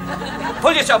man.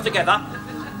 Pull yourself together.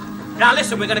 Now,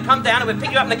 listen, we're going to come down and we'll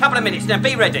pick you up in a couple of minutes. Now,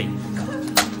 be ready.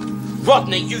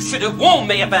 Rodney, you should have warned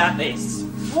me about this.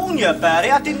 Warn you about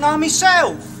it? I didn't know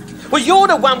myself. Well, you're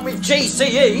the one with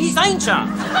GCEs, ain't you?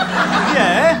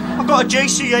 Yeah, I've got a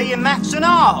GCE in maths and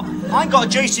art. I ain't got a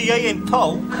GCE in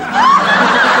pool.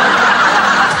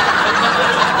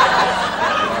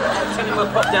 Tell him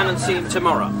we'll pop down and see him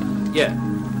tomorrow. Yeah.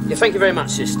 Yeah, thank you very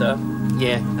much, sister.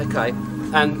 Yeah, okay.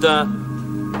 And,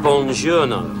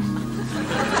 buongiorno.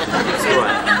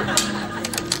 Right.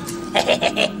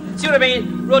 See what I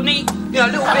mean, Rodney? You know, a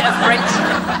little bit of French.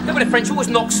 A little bit of French always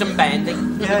knocks some bandy.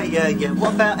 Yeah.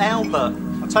 What about Albert?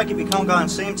 I take it we can't go and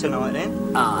see him tonight,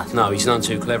 then? No, he's none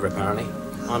too clever, apparently.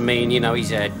 I mean, you know, he's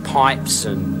had pipes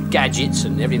and gadgets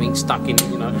and everything stuck in,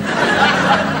 you know.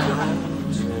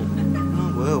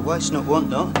 Oh, well, waste not, want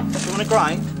not. Do you want a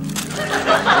grape?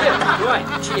 Yeah, right,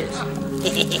 cheers.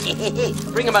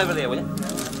 Bring him over there, will you?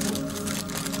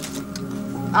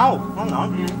 Oh, hold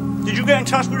on. Did you get in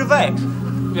touch with the vet?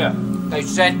 Yeah. They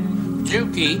said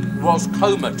Dukey was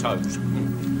comatose.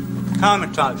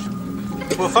 Comatose.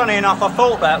 Well, funny enough, I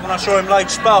thought that when I saw him laid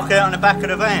Spark out on the back of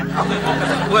the van.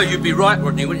 Well, you'd be right,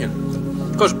 Rodney, wouldn't you?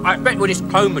 Because I bet with his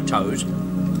comatose,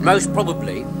 most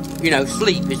probably, you know,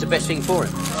 sleep is the best thing for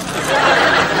him.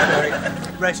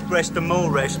 Rest, and more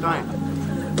rest, ain't it?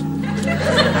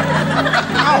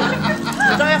 Oh,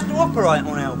 did they have to operate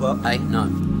on Albert? Hey, no.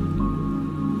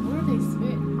 What are they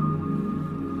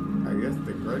spitting? I guess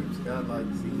the grapes got like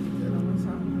seeds in them or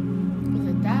something. Is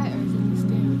it that or is it the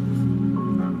stems?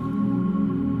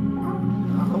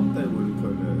 I hope they wouldn't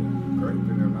put a grape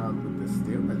in their mouth with the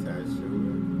stem attached to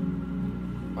it.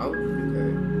 Why would you do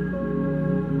that?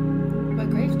 But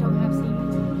grapes don't have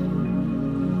seeds in them.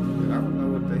 But I don't know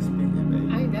what they speak in, baby.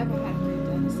 I ain't never had a grape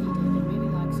that has seed in it. Maybe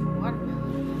like some watermelon.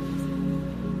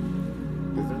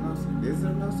 Is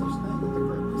there no such thing as a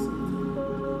grape with seeds?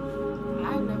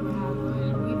 I've never had one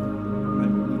either.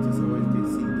 Maybe we just always get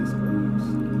seedless grapes.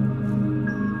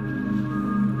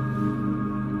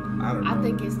 I don't know. I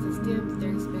think it's the stems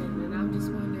they're spinning, and I'm just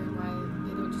wondering why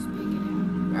they don't just pick it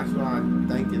out. That's why I'm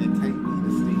thinking it can't be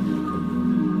the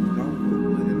stem. No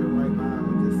fool in their right mind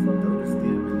would just throw the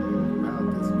stem in their mouth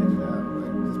and spit it out.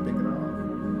 Like, just pick it off.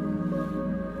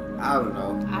 I don't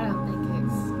know. I don't think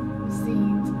it's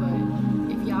seeds, but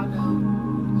if y'all know,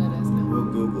 let us know. We'll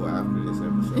Google after this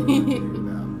episode. And figure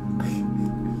it out.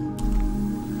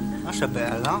 That's a bit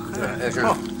of luck, isn't Yeah, it? sure.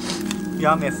 Oh, you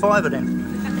owe me a fiver then.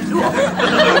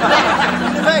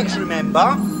 The vets,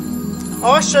 remember?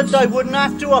 I said they wouldn't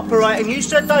have to operate, and you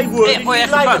said they would. Yeah, boy, and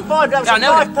that's you the laid phone. That was No, a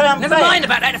no, £5 never bet. mind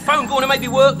about that. The phone going to maybe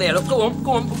work there. Look, go on,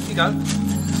 off you go.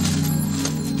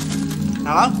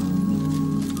 Hello?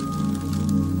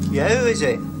 Yeah, who is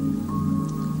it?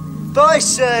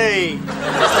 Boise!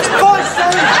 It's Boise!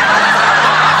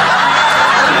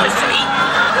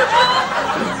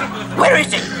 Where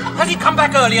is it? Has he come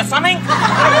back early or something?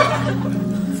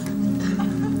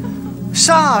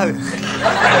 So,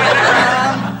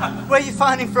 where you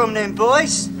phoning from then,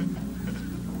 boys?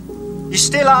 You're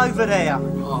still over there?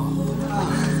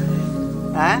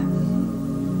 Huh?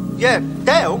 Yeah,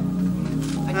 Dale?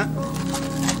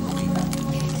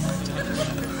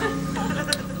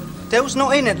 Dale's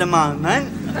not in at the moment.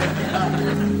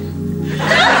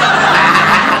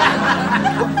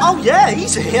 Oh, yeah,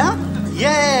 he's here.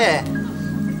 Yeah.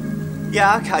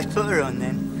 Yeah, OK, put her on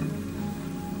then.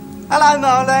 Hello,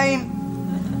 Marlene.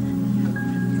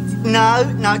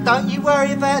 No, don't you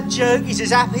worry about Duke. He's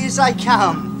as happy as they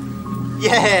come.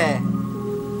 Yeah.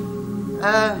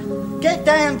 Get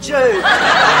down, Duke.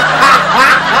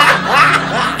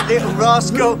 Little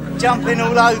rascal, jumping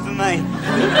all over me.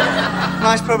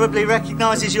 Most probably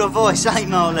recognises your voice, eh,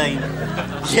 Marlene?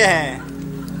 Yeah.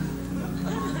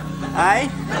 Eh?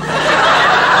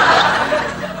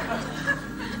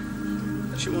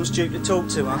 She wants Duke to talk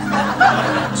to her.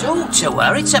 Talk to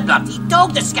her? It's a bloody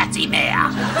dog, the scatty mare.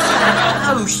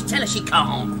 Oh, tell her she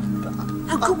can't.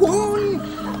 Oh, go on.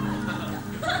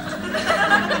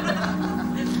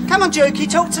 Come on, Dukey,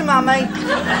 talk to Mummy.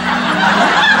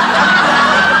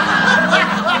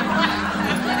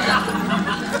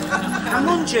 Come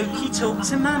on, Dukey, talk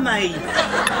to Mummy.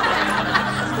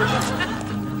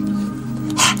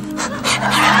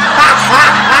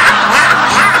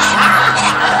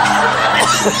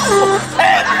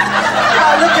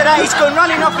 Oh, look at that, he's gone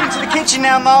running off into the kitchen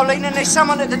now, Marlene, and there's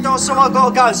someone at the door, so I've got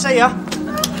to go. See ya.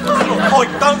 Oh,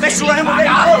 don't mess around with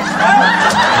them.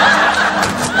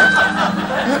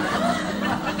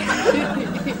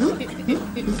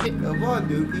 Come on,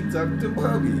 Dukey, talk to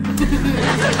Bobby.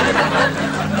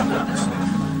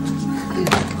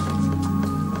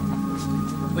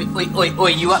 Oi,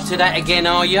 you up to that again,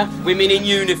 are you? Women in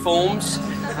uniforms?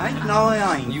 Hey, no,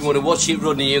 I ain't. You want to watch it,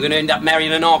 Rodney, you're going to end up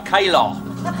marrying an Arcala.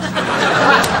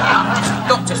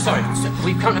 Doctor, sorry,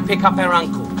 we've come to pick up our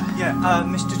uncle. Yeah,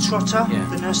 Mr. Trotter, Yeah.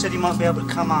 the nurse said he might be able to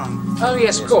come home. Oh,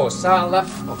 yes, of course. I'll,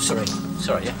 Oh, sorry,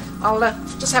 yeah. I'll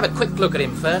just have a quick look at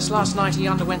him first. Last night he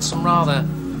underwent some rather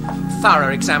thorough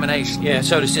examination. Yeah,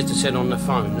 so the sister said on the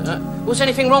phone. Was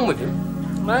anything wrong with him?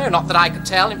 No, not that I could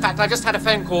tell. In fact, I just had a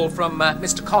phone call from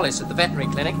Mr. Collis at the veterinary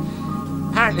clinic.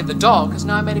 Apparently the dog has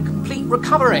now made a complete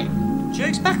recovery.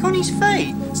 Duke's back on his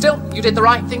feet. Still, you did the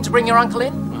right thing to bring your uncle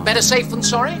in. Better safe than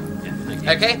sorry.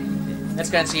 Yeah, OK, let's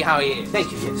go and see how he is.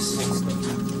 Thank you, yes.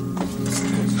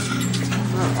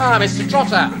 Ah, Mr.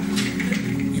 Trotter.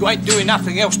 You ain't doing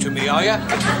nothing else to me, are you?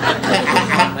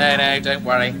 No, don't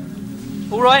worry.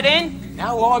 All right, then?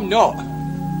 No, I'm not.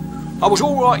 I was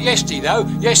all right yesterday, though.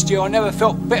 Yesterday I never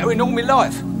felt better in all my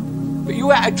life. But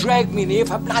you had to drag me in here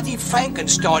for bloody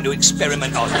Frankenstein to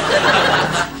experiment on.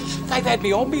 They've had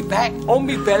me on me back, on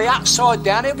me belly, upside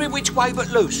down, every which way but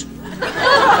loose.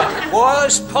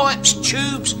 Wires, pipes,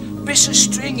 tubes, bits of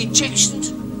string,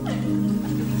 injections.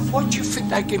 What do you think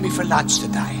they give me for lunch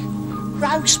today?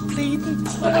 Roast bleeding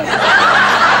pork.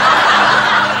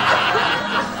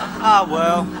 Ah,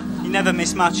 well, you never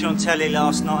missed much on telly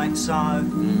last night, so...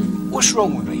 What's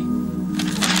wrong with me?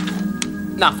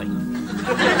 Nothing.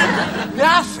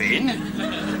 Nothing?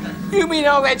 You mean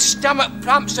I've had stomach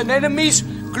plumps and enemies,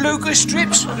 glucose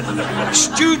strips,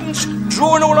 students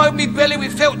drawing all over me belly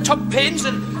with felt top pens,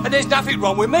 and there's nothing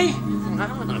wrong with me?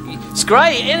 It's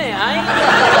great, isn't it, eh?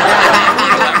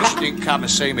 You didn't come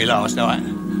and see me last night.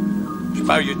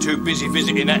 Suppose you're too busy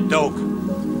visiting that dog.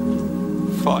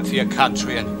 Fight for your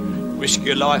country and risk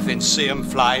your life in sea and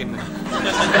flame.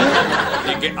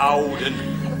 You get old and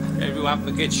everyone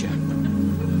forgets you.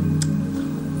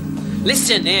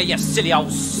 Listen here, you silly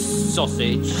old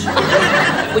sausage.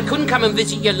 We couldn't come and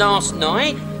visit you last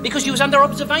night because you was under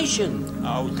observation.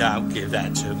 Oh, don't give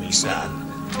that to me, son.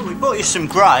 Oh, we bought you some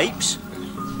grapes.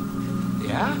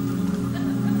 Yeah?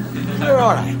 Where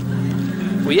are they?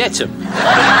 We ate them.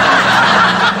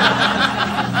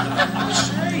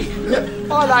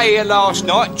 I lay here last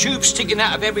night, tubes sticking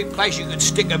out of every place you could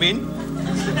stick them in.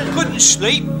 Couldn't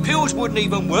sleep, pills wouldn't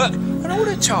even work, and all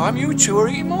the time you two are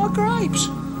eating my grapes.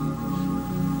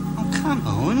 Oh, come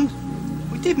on.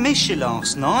 We did miss you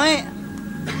last night.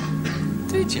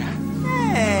 Did you?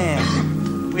 Yeah.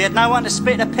 We had no one to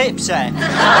spit the pips at.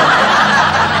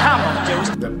 Come on, Jules.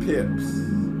 The pips.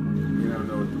 You don't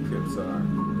know what the pips are.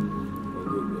 We'll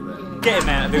Google that. Get him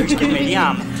out of here, he's giving me the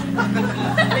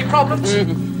Any problems?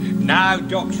 No,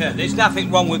 Doctor, there's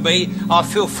nothing wrong with me. I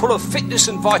feel full of fitness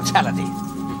and vitality.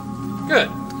 Good.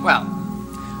 Well,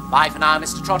 bye for now,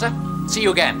 Mr. Trotter. See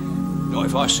you again. Not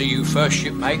if I see you first,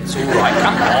 shipmate. It's all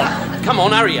right, come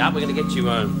on, hurry up. We're going to get you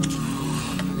home.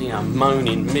 Yeah,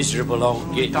 moaning, miserable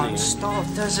old git. Don't stop,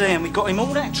 does he? And we got him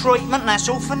all that treatment and that's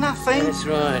all for nothing. That's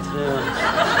right,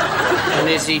 yeah. And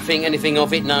does he think anything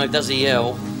of it? No, does he,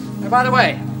 El? Oh, by the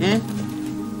way,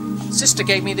 Sister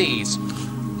gave me these.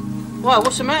 Why,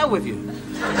 what's the matter with you?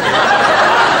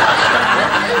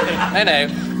 No.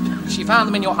 She found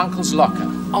them in your uncle's locker.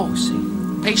 Oh,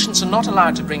 see. Patients are not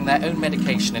allowed to bring their own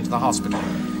medication into the hospital.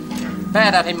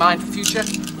 Bear that in mind for future.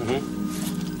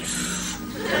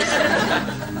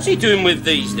 What's he doing with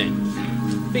these then?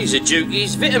 These are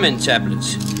Dukey's vitamin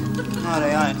tablets. No,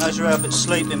 they ain't. Those are Albert's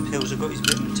sleeping pills. I've got his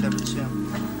vitamin tablets here.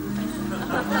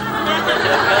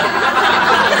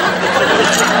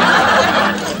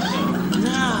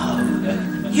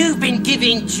 No. You've been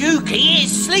giving Dukey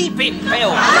his sleeping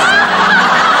pills.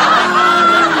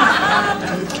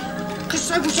 Because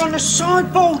they was on the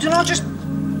sideboard and I just...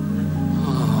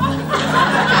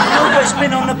 Albert's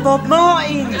been on the Bob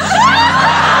Martins.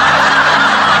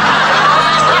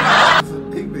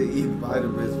 They've been eating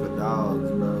vitamins for dogs,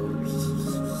 bro.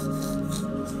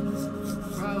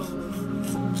 Bro.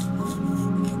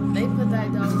 They put that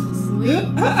dog to sleep.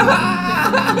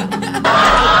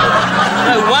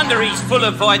 No wonder he's full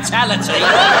of vitality.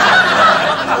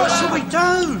 What should we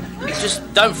do? Just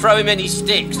don't throw him any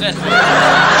sticks. Should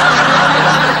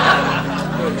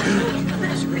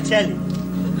we tell him?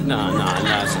 No,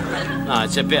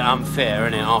 it's a bit unfair,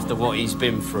 isn't it, after what he's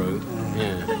been through?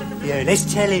 Yeah. Yeah, let's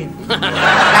tell him.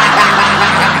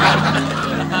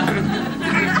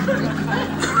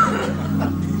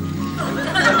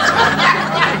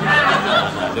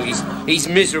 Look, he's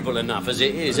miserable enough as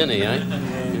it is, isn't he, eh?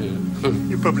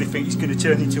 You probably think he's going to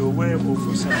turn into a werewolf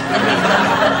or something.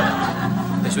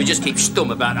 So we just keep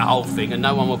stum about the whole thing and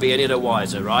no one will be any the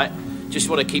wiser, right? Just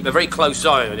want to keep a very close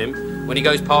eye on him when he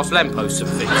goes past lampposts and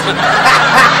things.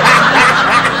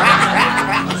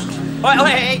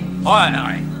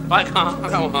 Right, come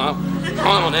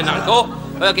on then, Uncle.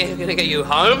 We're going to get you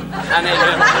home, and then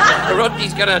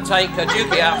Rodney's going to take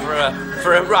Dukey out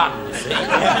for a run. See?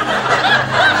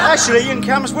 Actually, you can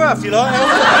come as well if you like.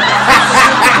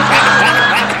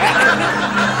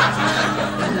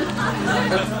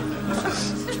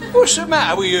 What's the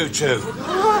matter with you two?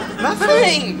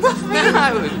 Nothing. No.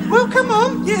 Well, come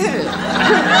on, yeah.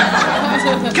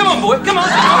 Come on, boy, come on.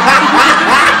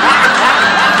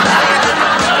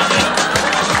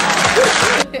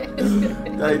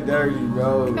 They dirty,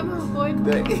 bro. Come on, boy.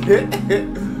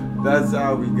 That's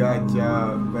how we got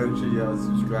y'all. Make sure y'all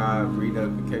subscribe, read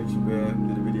notification bell,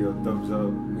 give the video a thumbs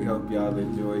up. We hope y'all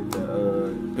enjoyed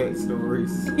the pet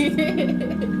stories.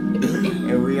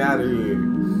 And we out of here.